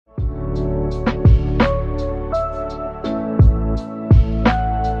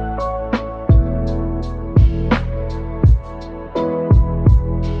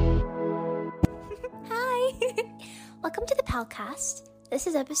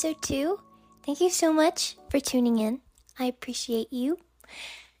this is episode 2. Thank you so much for tuning in. I appreciate you.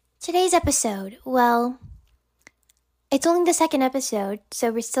 Today's episode, well, it's only the second episode,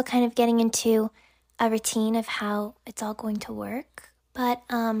 so we're still kind of getting into a routine of how it's all going to work. But,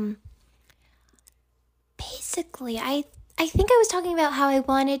 basically, I think I was talking about how I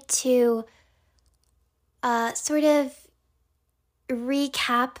wanted to, sort of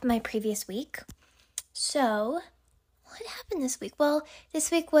recap my previous week. So, what happened this week? Well,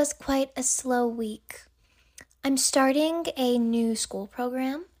 this week was quite a slow week. I'm starting a new school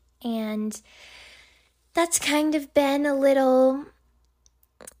program, and that's kind of been a little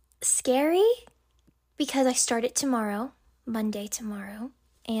scary because I start it tomorrow, Monday tomorrow.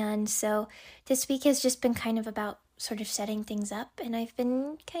 And so this week has just been kind of about sort of setting things up, and I've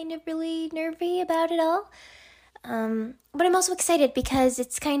been kind of really nervy about it all. But I'm also excited because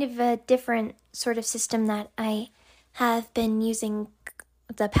it's kind of a different sort of system that I have been using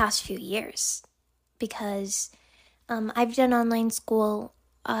the past few years because I've done online school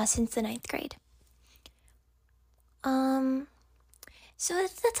since the 9th grade. So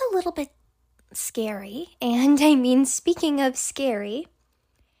that's a little bit scary. And I mean, speaking of scary,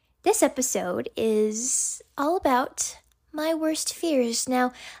 this episode is all about my worst fears.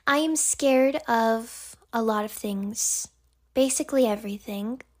 Now, I am scared of a lot of things, basically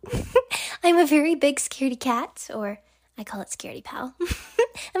everything. I'm a very big scaredy cat, or I call it scaredy pal.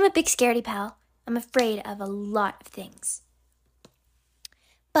 I'm a big scaredy pal. I'm afraid of a lot of things.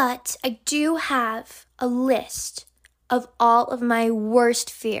 But I do have a list of all of my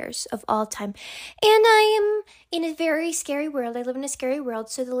worst fears of all time. And I am in a very scary world. I live in a scary world,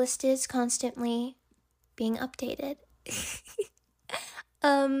 so the list is constantly being updated.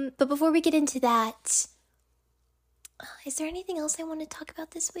 But before we get into that, is there anything else I want to talk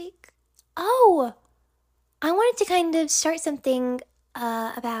about this week? Oh, I wanted to kind of start something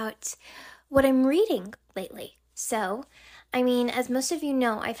about what I'm reading lately. So, I mean, as most of you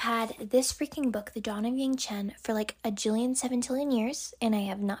know, I've had this freaking book, The Dawn of Yang Chen, for like a jillion, 7 trillion years, and I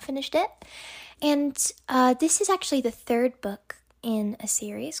have not finished it. And this is actually the third book in a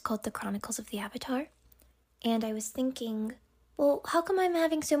series called The Chronicles of the Avatar. And I was thinking, well, how come I'm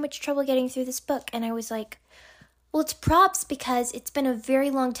having so much trouble getting through this book? And I was like, well, it's props because it's been a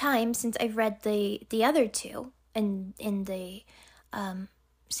very long time since I've read the other two in the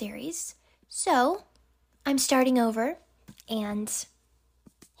series. So, I'm starting over, and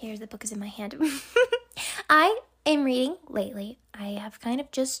here the book is in my hand. I am reading lately. I have kind of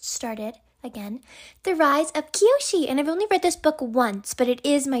just started, again, The Rise of Kyoshi, and I've only read this book once, but it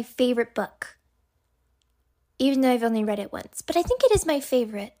is my favorite book. Even though I've only read it once, but I think it is my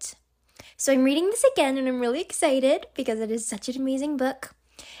favorite. So I'm reading this again, and I'm really excited because it is such an amazing book.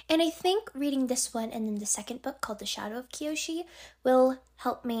 And I think reading this one and then the second book called The Shadow of Kyoshi will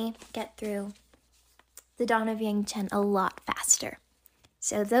help me get through The Dawn of Yang Chen a lot faster.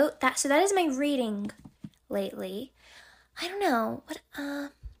 So that is my reading lately. I don't know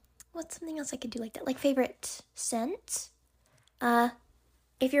what's something else I could do like that, like favorite scent.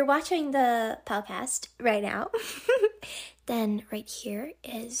 If you're watching the palcast right now, then right here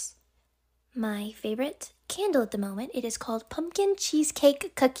is my favorite candle at the moment. It is called Pumpkin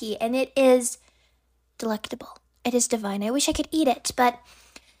Cheesecake Cookie, and it is delectable. It is divine. I wish I could eat it, but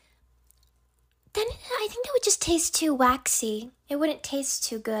then I think it would just taste too waxy. It wouldn't taste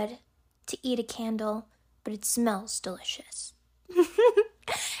too good to eat a candle, but it smells delicious.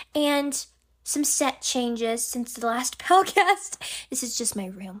 And some set changes since the last podcast. This is just my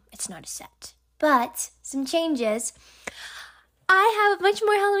room. It's not a set. But some changes. I have much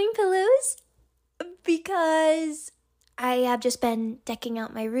more Halloween pillows because I have just been decking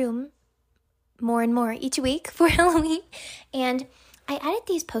out my room more and more each week for Halloween. And I added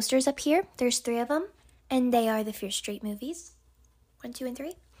these posters up here. There's 3 of them, and they are the Fear Street movies. 1, 2, and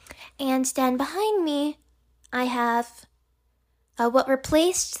 3. And then behind me, I have what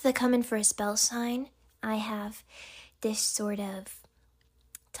replaced the come in for a spell sign. I have this sort of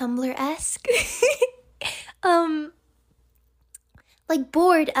Tumblr-esque like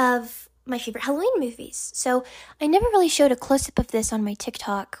board of my favorite Halloween movies. So I never really showed a close-up of this on my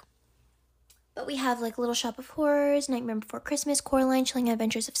TikTok. But we have like Little Shop of Horrors, Nightmare Before Christmas, Coraline, Chilling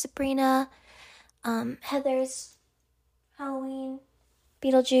Adventures of Sabrina, Heather's Halloween,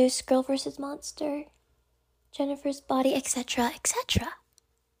 Beetlejuice, Girl vs. Monster, Jennifer's Body, etc., etc.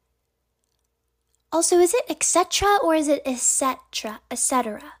 Also, is it etc. or is it etc.,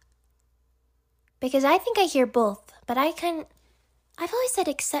 etc.? Because I think I hear both, but I've always said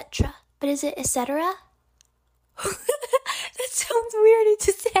etc., but is it etc.? That sounds weird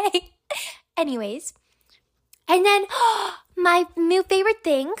to say. Anyways, And then my new favorite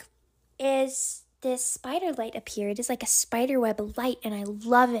thing is this spider light up here. It is like a spider web light, and I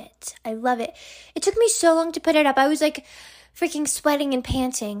love it. I love it. It took me so long to put it up. I was like freaking sweating and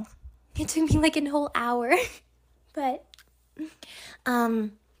panting. It took me like a whole hour. But,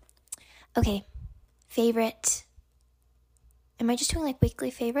 okay. Favorite. Am I just doing like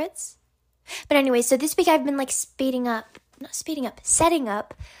weekly favorites? But anyway, so this week I've been like setting up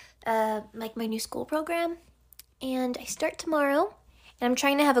like my new school program. And I start tomorrow, and I'm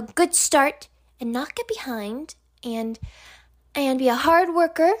trying to have a good start and not get behind and be a hard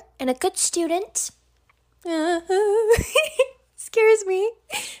worker and a good student. Scares me.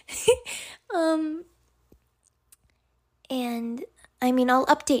 And I mean, I'll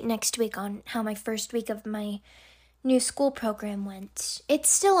update next week on how my first week of my new school program went. It's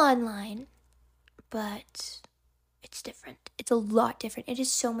still online, but it's different. It's a lot different. It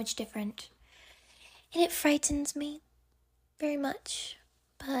is so much different. And it frightens me very much.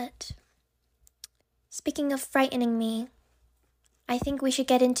 But speaking of frightening me, I think we should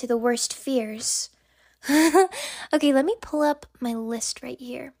get into the worst fears. Okay, let me pull up my list right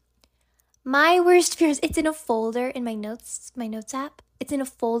here. My worst fears, it's in a folder in my notes app. It's in a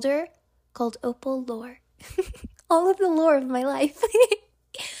folder called Opal Lore. All of the lore of my life.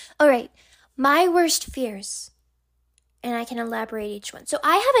 All right, my worst fears. And I can elaborate each one. So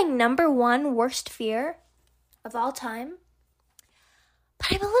I have a number one worst fear of all time.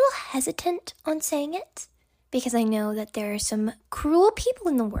 But I'm a little hesitant on saying it because I know that there are some cruel people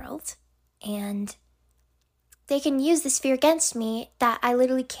in the world. And they can use this fear against me that I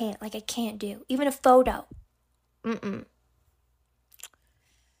literally can't. Like, I can't do. Even a photo.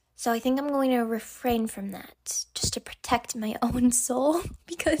 So I think I'm going to refrain from that just to protect my own soul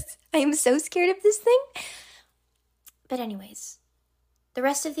because I am so scared of this thing. But anyways, the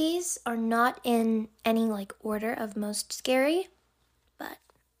rest of these are not in any like order of most scary, but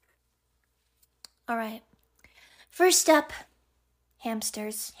all right. First up,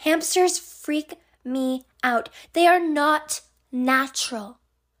 hamsters. Hamsters freak me out. They are not natural.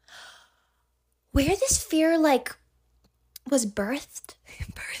 Where this fear like was birthed,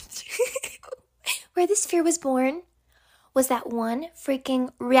 where this fear was born was that one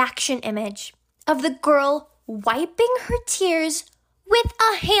freaking reaction image of the girl wiping her tears with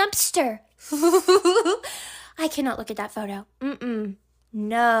a hamster. I cannot look at that photo.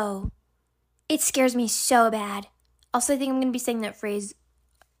 No. It scares me so bad. Also, I think I'm going to be saying that phrase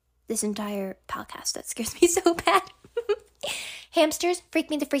this entire palcast. That scares me so bad. Hamsters freak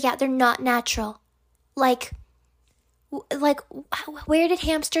me the freak out. They're not natural. Like, where did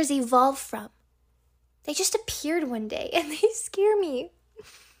hamsters evolve from? They just appeared one day and they scare me.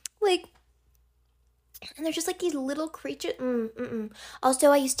 Like, and they're just like these little creatures.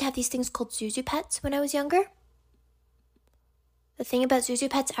 Also, I used to have these things called Zuzu pets when I was younger. The thing about Zuzu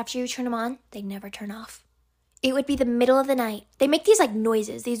pets, after you turn them on, they never turn off. It would be the middle of the night. They make these like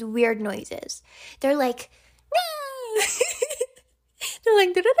noises, these weird noises. They're like, no! They're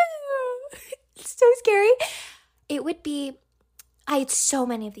like, da-da-da. It's so scary. It would be, I had so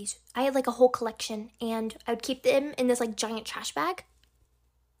many of these. I had like a whole collection, and I would keep them in this like giant trash bag.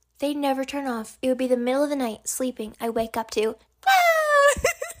 They never turn off. It would be the middle of the night, sleeping. I wake up to, I'm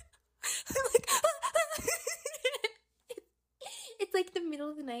like, it's like the middle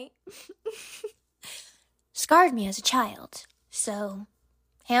of the night. Scarred me as a child. So,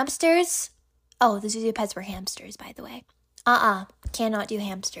 hamsters. Oh, the Zuzu pets were hamsters, by the way. Cannot do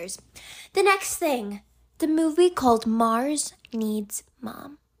hamsters. The next thing, the movie called Mars Needs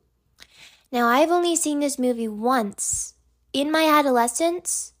Mom. Now, I've only seen this movie once in my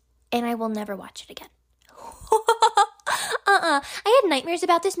adolescence, and I will never watch it again. I had nightmares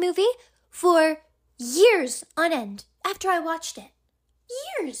about this movie for years on end after I watched it.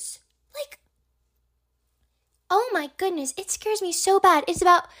 Years. Like, oh my goodness, it scares me so bad. It's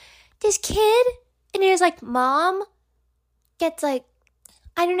about this kid, and it is like mom gets like,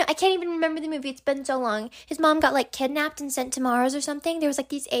 I don't know, I can't even remember the movie. It's been so long. His mom got like kidnapped and sent to Mars or something. There was like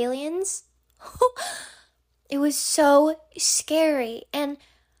these aliens. It was so scary. And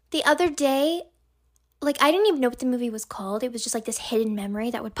the other day, like, I didn't even know what the movie was called. It was just like this hidden memory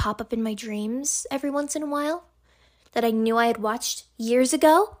that would pop up in my dreams every once in a while that I knew I had watched years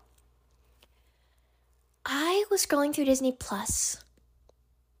ago. I was scrolling through Disney Plus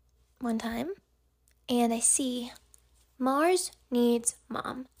one time, and I see Mars Needs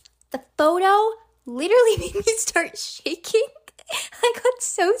Mom. The photo literally made me start shaking. I got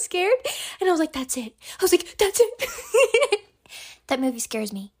so scared, and I was like, that's it. I was like, that's it. That movie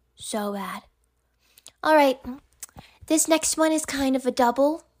scares me so bad. All right, this next one is kind of a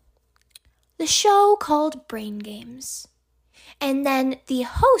double. the show called Brain Games. And then the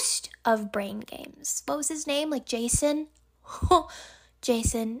host of Brain Games, what was his name? Like Jason?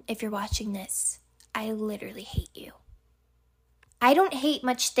 Jason, if you're watching this, I literally hate you. I don't hate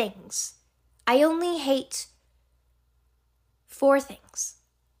much things. I only hate 4 things.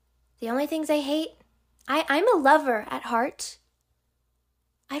 The only things I hate, I'm a lover at heart.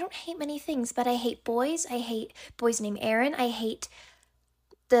 I don't hate many things, but I hate boys. I hate boys named Aaron. I hate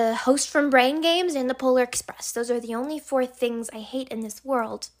the host from Brain Games and the Polar Express. Those are the only 4 things I hate in this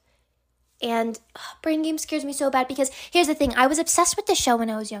world. And Brain Games scares me so bad because here's the thing. I was obsessed with the show when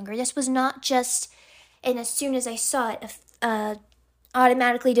I was younger. This was not just, and as soon as I saw it,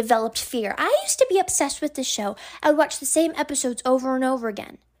 automatically developed fear. I used to be obsessed with the show. I would watch the same episodes over and over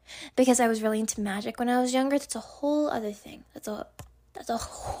again because I was really into magic when I was younger. That's a whole other thing. That's a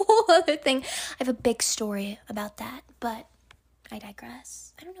whole other thing. I have a big story about that, but I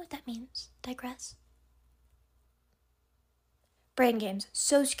digress. I don't know what that means. Digress. Brain Games,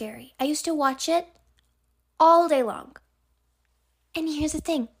 so scary. I used to watch it all day long. And here's the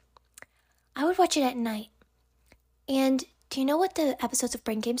thing. I would watch it at night. And do you know what the episodes of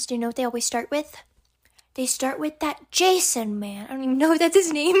Brain Games, do you know what they always start with? They start with that Jason man. I don't even know if that's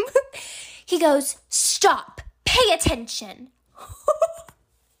his name. He goes, "Stop, pay attention."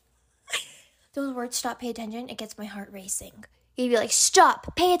 Those words, "stop, pay attention," it gets my heart racing. He'd be like,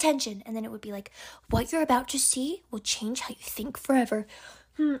 "Stop, pay attention." And then it would be like, "What you're about to see will change how you think forever."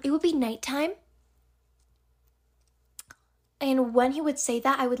 It would be nighttime. And when he would say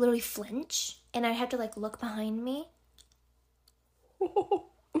that, I would literally flinch. And I'd have to look behind me.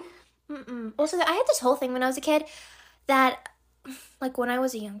 Also, I had this whole thing when I was a kid that, when I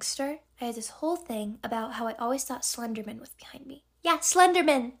was a youngster, I had this whole thing about how I always thought Slenderman was behind me. Yeah,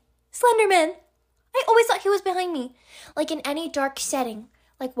 Slenderman. I always thought he was behind me. In any dark setting,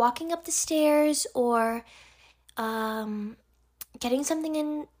 walking up the stairs or getting something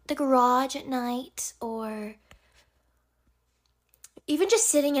in the garage at night, or even just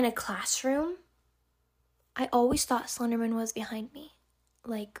sitting in a classroom. I always thought Slenderman was behind me.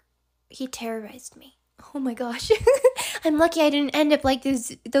 He terrorized me. Oh my gosh. I'm lucky I didn't end up like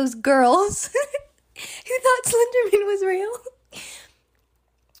those girls who thought Slenderman was real.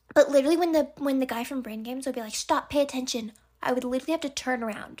 But literally when the guy from Brain Games would be like, "Stop, pay attention," I would literally have to turn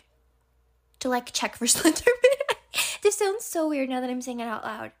around to check for Slenderman. This sounds so weird now that I'm saying it out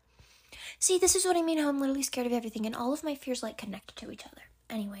loud. See, this is what I mean, how I'm literally scared of everything, and all of my fears connect to each other.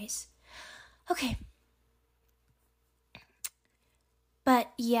 Anyways. Okay.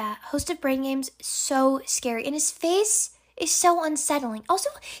 But yeah, host of Brain Games, so scary. And his face is so unsettling. Also,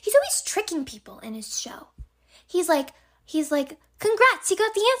 he's always tricking people in his show. He's like, "Congrats, you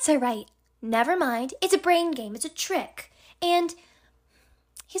got the answer right." Never mind, it's a brain game, it's a trick. And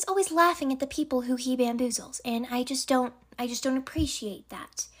he's always laughing at the people who he bamboozles. And I just don't appreciate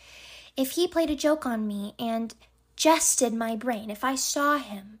that. If he played a joke on me and jested my brain, if I saw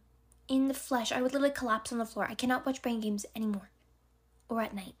him in the flesh, I would literally collapse on the floor. I cannot watch Brain Games anymore. Or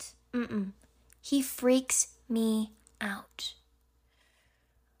at night. He freaks me out.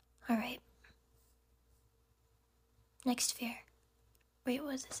 All right. Next fear. Wait,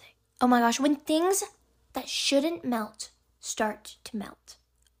 what does it say? Oh my gosh, when things that shouldn't melt start to melt.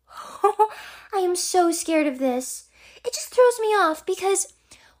 I am so scared of this. It just throws me off because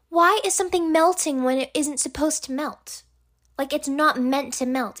why is something melting when it isn't supposed to melt? It's not meant to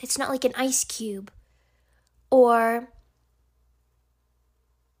melt. It's not like an ice cube or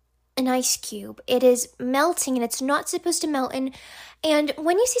an ice cube. It is melting and it's not supposed to melt. And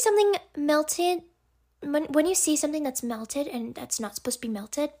when you see something melted, when you see something that's melted and that's not supposed to be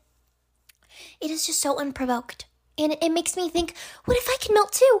melted, it is just so unprovoked. And it makes me think, what if I can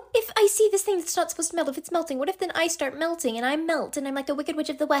melt too? If I see this thing that's not supposed to melt, if it's melting, what if then I start melting and I melt and I'm like the Wicked Witch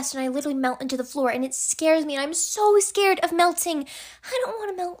of the West and I literally melt into the floor and it scares me and I'm so scared of melting. I don't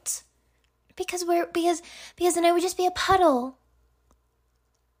want to melt because then I would just be a puddle.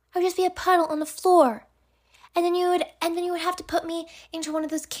 I would just be a puddle on the floor. And then you would have to put me into one of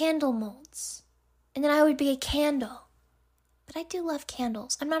those candle molds. And then I would be a candle. But I do love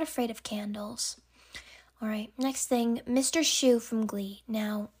candles. I'm not afraid of candles. All right, next thing, Mr. Shoe from Glee.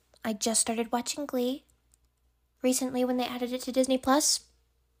 Now, I just started watching Glee recently when they added it to Disney Plus.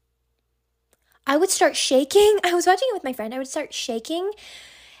 I would start shaking. I was watching it with my friend. I would start shaking,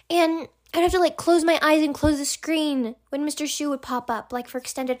 and I'd have to close my eyes and close the screen when Mr. Shoe would pop up, for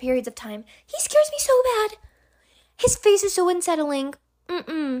extended periods of time. He scares me so bad. His face is so unsettling.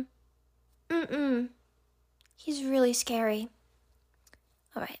 He's really scary.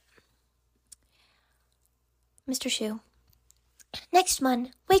 All right. Mr. Shoe. Next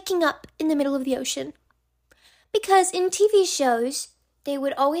one, waking up in the middle of the ocean. Because in TV shows, they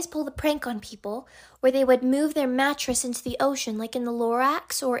would always pull the prank on people where they would move their mattress into the ocean, like in the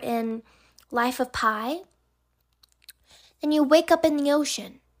Lorax or in Life of Pi. And you wake up in the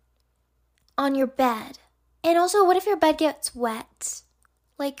ocean on your bed. And also, what if your bed gets wet?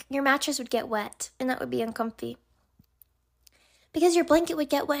 Like, your mattress would get wet, and that would be uncomfy. Because your blanket would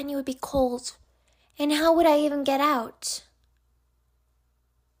get wet and you would be cold. And how would I even get out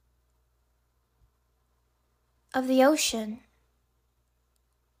of the ocean?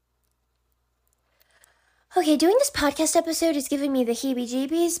 Okay, doing this podcast episode is giving me the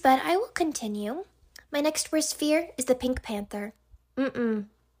heebie-jeebies, but I will continue. My next worst fear is the Pink Panther. The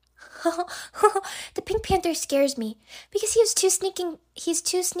Pink Panther scares me because he's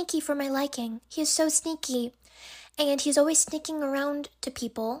too sneaky for my liking. He is so sneaky, and he's always sneaking around to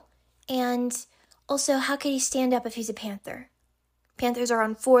people. And also, how could he stand up if he's a panther? Panthers are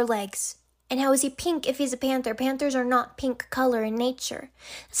on 4 legs. And how is he pink if he's a panther? Panthers are not pink color in nature.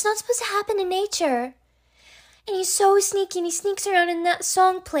 That's not supposed to happen in nature. And he's so sneaky, and he sneaks around, and that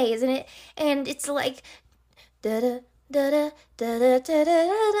song plays, and it's like da da da da da da da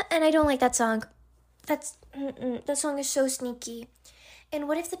da, and I don't like that song. That song is so sneaky. And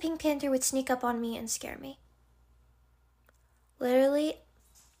what if the Pink Panther would sneak up on me and scare me? Literally,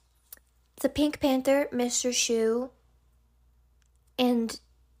 the Pink Panther, Mr. Shu, and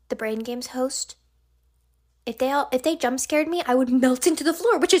the Brain Games host, if they jump scared me, I would melt into the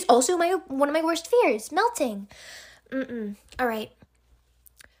floor, which is also one of my worst fears, melting. All right.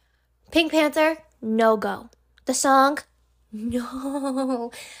 Pink Panther, no go. The song,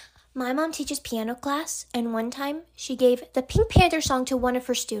 no. My mom teaches piano class, and one time she gave the Pink Panther song to one of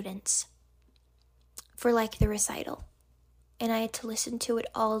her students for like the recital. And I had to listen to it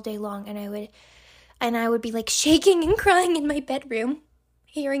all day long, and I would be like shaking and crying in my bedroom,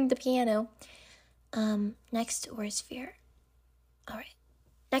 hearing the piano. Next worst fear. All right.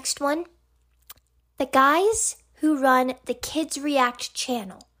 Next one. The guys who run the Kids React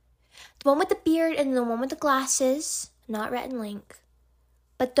channel. The one with the beard and the one with the glasses. Not Rhett and Link.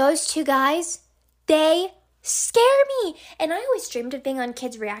 But those 2 guys, they scare me. And I always dreamed of being on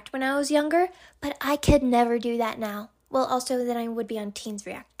Kids React when I was younger, but I could never do that now. Well, also then I would be on Teens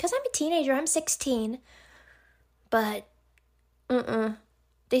React. Because I'm a teenager. I'm 16. But,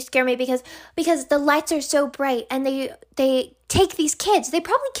 they scare me because the lights are so bright, and they take these kids. They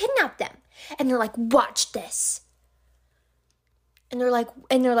probably kidnap them. And they're like, watch this. And they're like,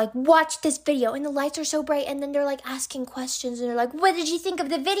 watch this video. And the lights are so bright, and then they're like asking questions, and they're like, what did you think of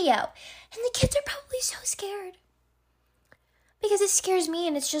the video? And the kids are probably so scared. Because it scares me,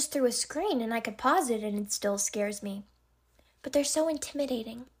 and it's just through a screen, and I could pause it and it still scares me. But they're so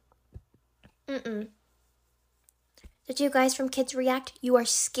intimidating. The 2 guys from Kids React, you are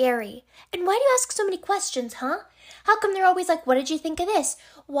scary. And why do you ask so many questions, huh? How come they're always like, what did you think of this?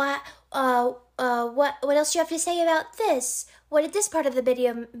 What else do you have to say about this? What did this part of the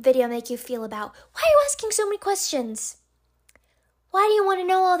video make you feel about? Why are you asking so many questions? Why do you want to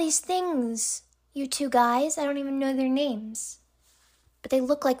know all these things? You 2 guys, I don't even know their names. But they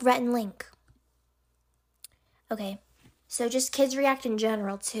look like Rhett and Link. Okay, so just Kids React in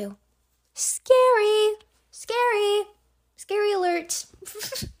general, too. Scary. Scary alert.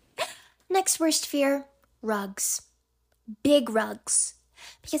 Next worst fear, rugs. Big rugs.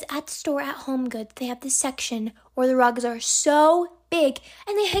 Because at the store at Home Goods, they have this section where the rugs are so big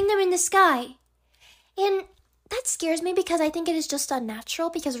and they hang them in the sky. And that scares me because I think it is just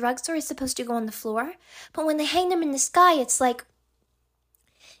unnatural because rugs are supposed to go on the floor. But when they hang them in the sky, it's like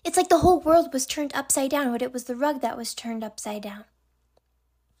the whole world was turned upside down, but it was the rug that was turned upside down.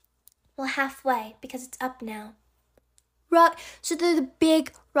 Well, halfway, because it's up now. So they're the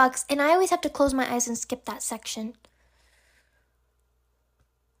big rugs, and I always have to close my eyes and skip that section.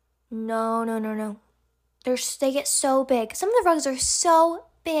 No. They get so big. Some of the rugs are so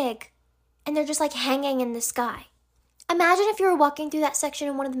big, and they're just like hanging in the sky. Imagine if you were walking through that section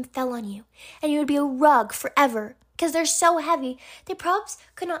and one of them fell on you, and you would be a rug forever, because they're so heavy. They probably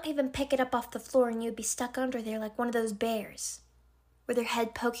could not even pick it up off the floor, and you'd be stuck under there like one of those bears, with their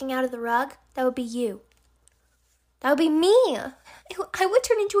head poking out of the rug. That would be you. That would be me. I would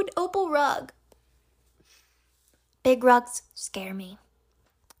turn into an opal rug. Big rugs scare me.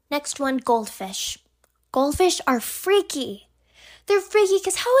 Next one, goldfish. Goldfish are freaky. They're freaky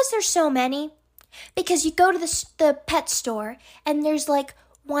because how is there so many? Because you go to the pet store and there's like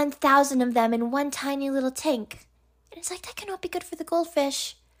 1,000 of them in one tiny little tank. And it's like, that cannot be good for the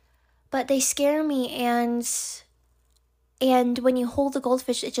goldfish. But they scare me, and when you hold the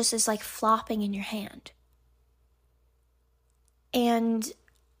goldfish, it just is like flopping in your hand. And,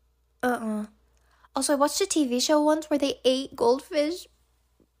 Also, I watched a TV show once where they ate goldfish.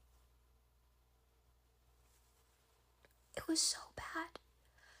 It was so bad.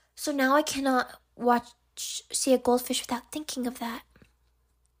 So now I cannot see a goldfish without thinking of that.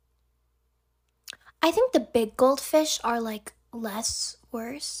 I think the big goldfish are, like, less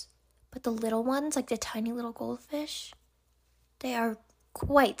worse. But the little ones, like the tiny little goldfish, they are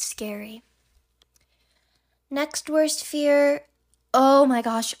quite scary. Next worst fear, oh my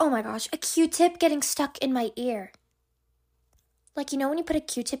gosh, a Q-tip getting stuck in my ear. Like, when you put a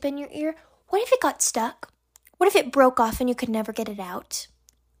Q-tip in your ear, what if it got stuck? What if it broke off and you could never get it out?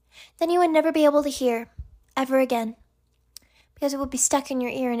 Then you would never be able to hear, ever again. Because it would be stuck in your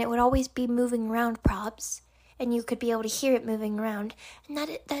ear and it would always be moving around, probs. And you could be able to hear it moving around. And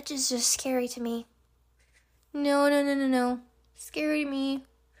that is just scary to me. No. Scary to me.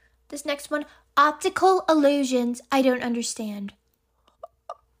 This next one, optical illusions I don't understand.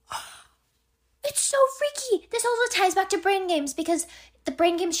 It's so freaky. This also ties back to brain games because the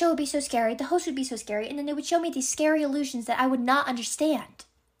brain game show would be so scary, the host would be so scary, and then they would show me these scary illusions that I would not understand.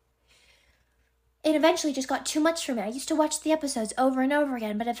 It eventually just got too much for me. I used to watch the episodes over and over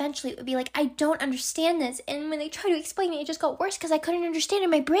again, but eventually it would be like, I don't understand this. And when they tried to explain it, it just got worse because I couldn't understand it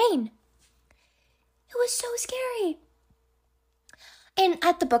in my brain. It was so scary. And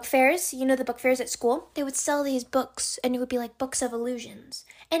at the book fairs, the book fairs at school, they would sell these books, and it would be like books of illusions.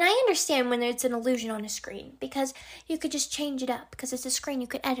 And I understand when it's an illusion on a screen, because you could just change it up, because it's a screen, you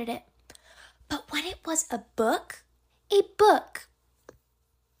could edit it. But when it was a book, it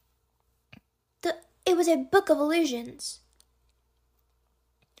was a book of illusions.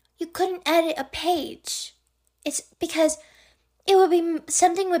 You couldn't edit a page. It's because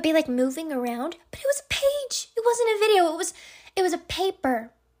something would be like moving around, but it was a page. It wasn't a video. It was a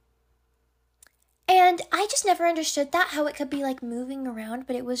paper. And I just never understood that, how it could be like moving around,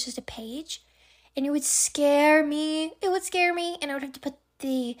 but it was just a page. And it would scare me. And I would have to put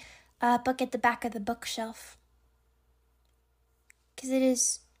the book at the back of the bookshelf. Because it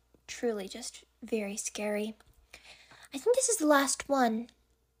is truly just very scary. I think this is the last one.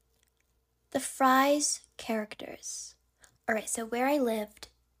 The Fry's characters. Alright, so where I lived,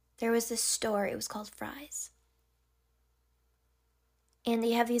 there was this store. It was called Fry's. And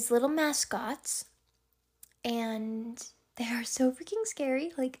they have these little mascots. And they are so freaking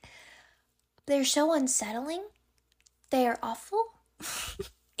scary. Like, they're so unsettling. They are awful.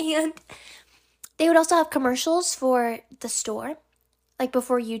 And they would also have commercials for the store, like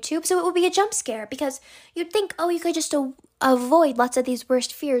before YouTube. So it would be a jump scare because you'd think, you could just avoid lots of these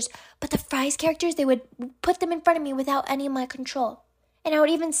worst fears. But the Fry's characters, they would put them in front of me without any of my control. And I would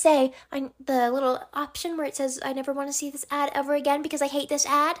even say, the little option where it says, I never want to see this ad ever again because I hate this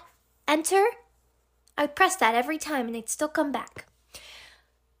ad, enter. I would press that every time and they'd still come back.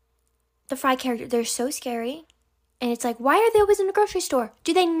 The Fry character, they're so scary. And it's like, why are they always in the grocery store?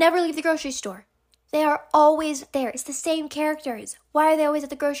 Do they never leave the grocery store? They are always there. It's the same characters. Why are they always at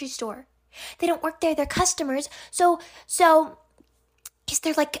the grocery store? They don't work there. They're customers. So is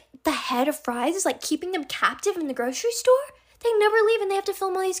there like the head of Fry's is like keeping them captive in the grocery store? They never leave and they have to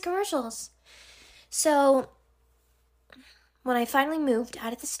film all these commercials. So when I finally moved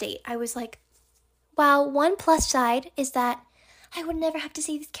out of the state, I was like, wow, one plus side is that I would never have to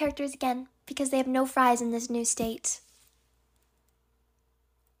see these characters again because they have no Fry's in this new state.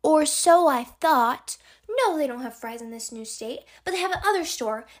 Or so I thought. No, they don't have Fry's in this new state, but they have another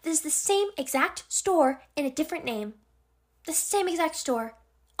store that is the same exact store in a different name. The same exact store.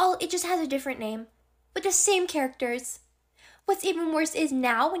 It just has a different name, with the same characters. What's even worse is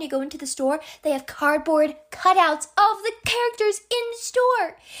now when you go into the store, they have cardboard cutouts of the characters in the store.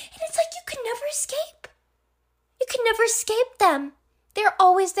 And it's like you can never escape. You can never escape them. They're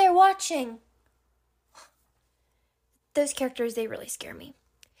always there watching. Those characters, they really scare me.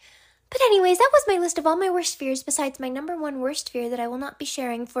 But anyways, that was my list of all my worst fears besides my number one worst fear that I will not be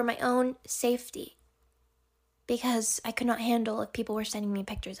sharing for my own safety. Because I could not handle if people were sending me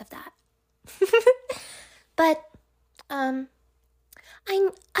pictures of that. But, I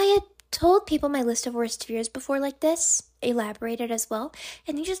had told people my list of worst fears before like this, elaborated as well,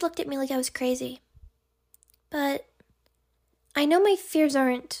 and they just looked at me like I was crazy. But I know my fears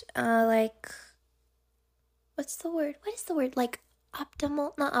aren't, what's the word? What is the word? Like,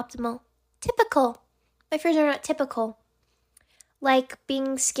 optimal? Not optimal. Typical. My fears are not typical. Like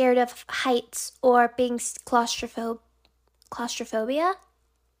being scared of heights or being claustrophobia.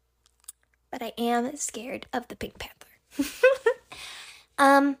 But I am scared of the Pink Panther.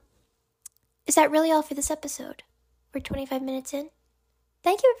 Is that really all for this episode? We're 25 minutes in.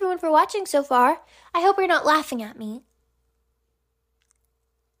 Thank you everyone for watching so far. I hope you're not laughing at me.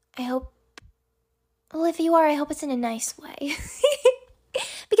 I hope, well, if you are, I hope it's in a nice way.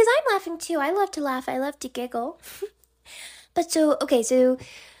 Because I'm laughing too. I love to laugh. I love to giggle. But so, okay, so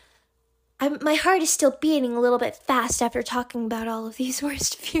my heart is still beating a little bit fast after talking about all of these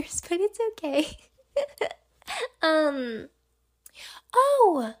worst fears, but it's okay.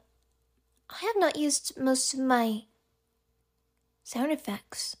 Oh, I have not used most of my sound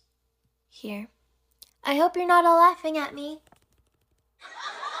effects here. I hope you're not all laughing at me.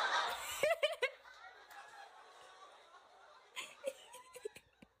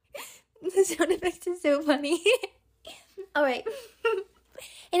 The sound effects is so funny. All right.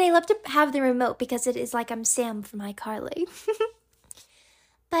 And I love to have the remote because it is like I'm Sam from iCarly.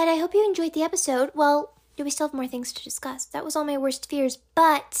 But I hope you enjoyed the episode. Well, we still have more things to discuss. That was all my worst fears.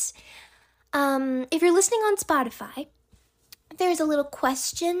 But if you're listening on Spotify, there's a little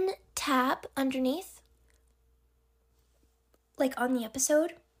question tab underneath, like on the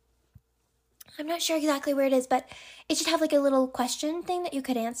episode. I'm not sure exactly where it is, but it should have like a little question thing that you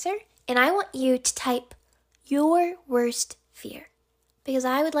could answer. And I want you to type your worst fear, because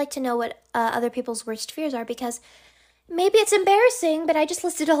I would like to know what other people's worst fears are, because maybe it's embarrassing, but I just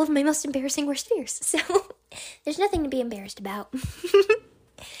listed all of my most embarrassing worst fears. So there's nothing to be embarrassed about.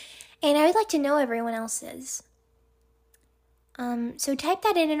 And I would like to know everyone else's. So type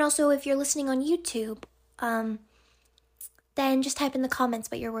that in, and also if you're listening on YouTube, then just type in the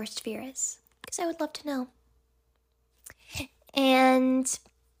comments what your worst fear is, because I would love to know. And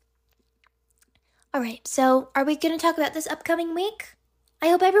all right, so are we going to talk about this upcoming week? I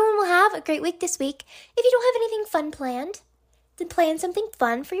hope everyone will have a great week this week. If you don't have anything fun planned, then plan something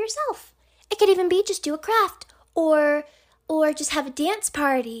fun for yourself. It could even be just do a craft, or just have a dance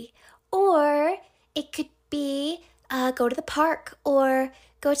party, or it could be go to the park, or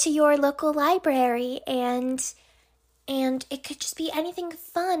go to your local library, and it could just be anything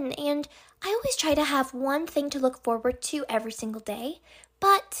fun. And I always try to have one thing to look forward to every single day,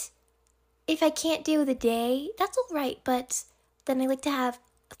 but if I can't do the day, that's all right, but then I like to have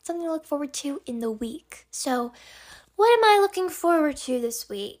something to look forward to in the week. So, what am I looking forward to this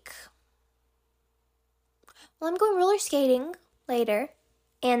week? Well, I'm going roller skating later,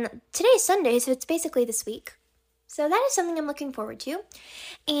 and today is Sunday, so it's basically this week. So that is something I'm looking forward to.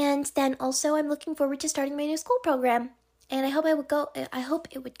 And then also I'm looking forward to starting my new school program, and I hope it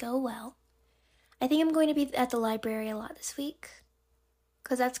would go well. I think I'm going to be at the library a lot this week,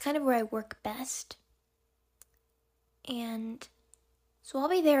 because that's kind of where I work best. And so I'll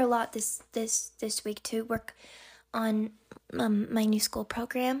be there a lot this week to work on my new school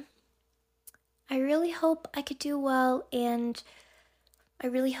program. I really hope I could do well, and I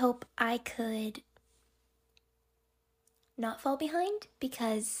really hope I could not fall behind,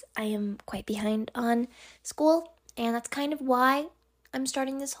 because I am quite behind on school, and that's kind of why I'm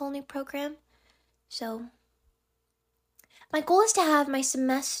starting this whole new program. So my goal is to have my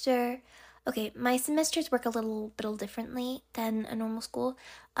semester. Okay, my semesters work a little bit differently than a normal school.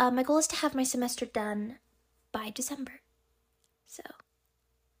 My goal is to have my semester done by December. So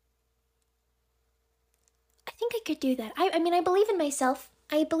I think I could do that. I mean, I believe in myself.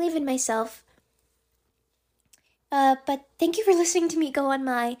 But thank you for listening to me go on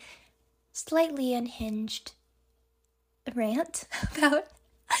my slightly unhinged rant about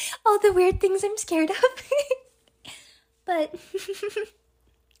all the weird things I'm scared of. But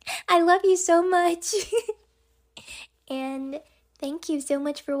I love you so much. And thank you so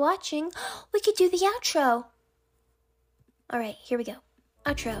much for watching. We could do the outro. All right, here we go.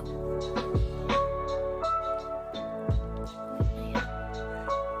 Outro.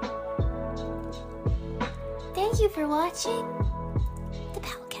 Thank you for watching the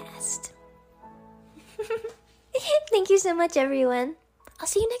palcast. Thank you so much, everyone. I'll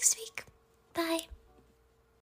see you next week. Bye.